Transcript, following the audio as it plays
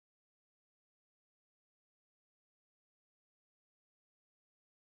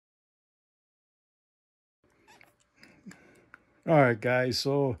All right, guys,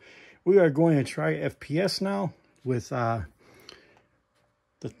 so we are going to try FPS now with the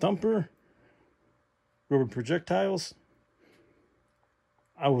Thumper rubber projectiles.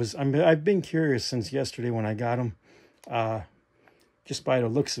 I've been curious since yesterday when I got them. Just by the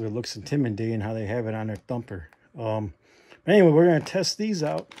looks of it, looks intimidating how they have it on their Thumper. But anyway, we're going to test these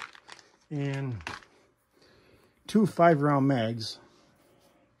out in 2 5-round mags.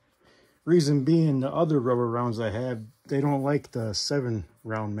 Reason being, the other rubber rounds I have, they don't like the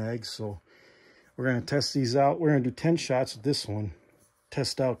 7-round mags, so we're going to test these out. We're going to do 10 shots with this one.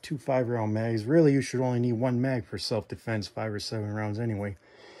 Test out 2 5-round mags. Really, you should only need 1 mag for self-defense, 5 or 7 rounds anyway.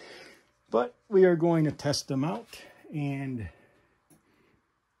 But we are going to test them out and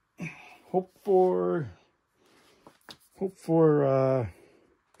hope for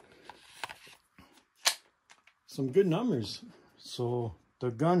some good numbers. So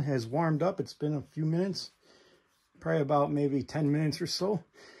the gun has warmed up. It's been a few minutes, probably about maybe 10 minutes or so.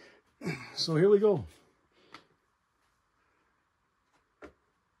 So here we go.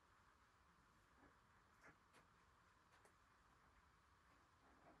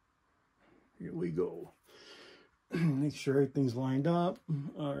 Here we go. Make sure everything's lined up.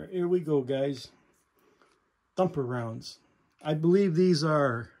 All right, here we go, guys. Thumper rounds. I believe these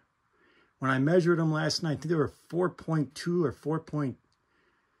are, when I measured them last night, I think they were 4.2 or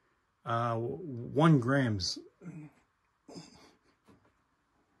 4.1 grams.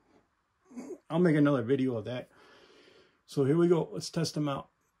 I'll make another video of that. So here we go. Let's test them out.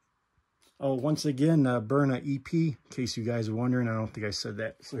 Oh, once again, Byrna EP, in case you guys are wondering. I don't think I said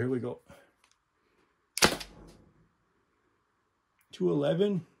that. So here we go.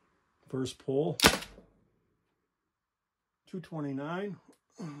 211, first pull. 229.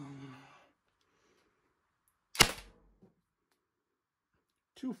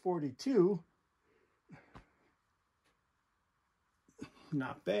 242.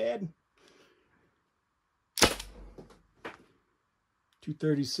 Not bad.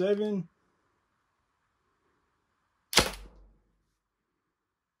 237.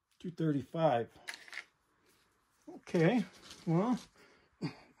 235. Okay, well,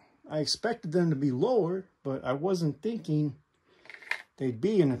 I expected them to be lower, but I wasn't thinking they'd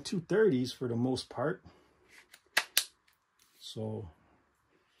be in the 230s for the most part. So,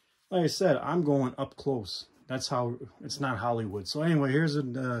 like I said, I'm going up close. That's how, it's not Hollywood. So anyway, here's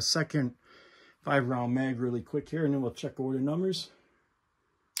a second 5-round mag really quick here, and then we'll check over the numbers.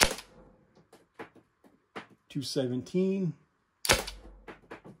 217.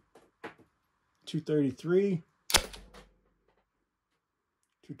 233.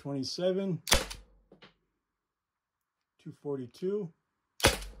 227, 242,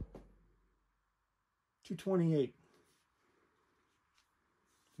 228.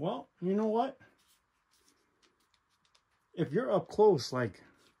 Well, you know what? If you're up close, like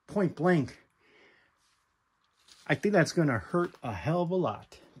point blank, I think that's going to hurt a hell of a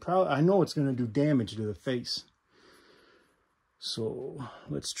lot. Probably, I know it's going to do damage to the face. So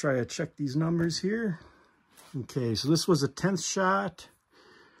let's try to check these numbers here. Okay, so this was a 10th shot.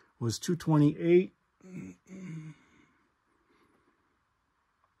 Was 228.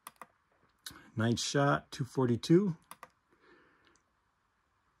 9th shot, 242.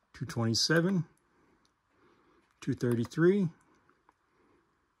 227. 233.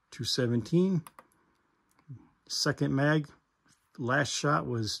 217. Second mag, last shot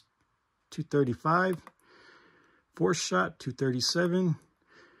was 235. 4th shot, 237.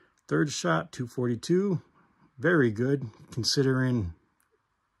 3rd shot, 242. Very good, considering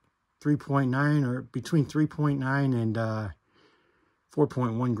 3.9 or between 3.9 and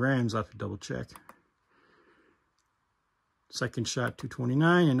 4.1 grams. I have to double check. Second shot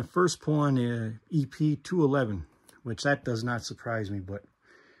 229, and the first pull on the EP 211, which that does not surprise me, but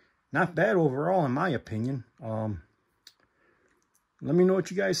not bad overall in my opinion. Let me know what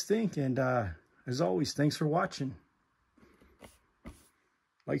you guys think, and as always, thanks for watching.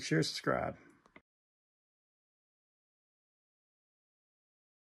 Like, share, subscribe.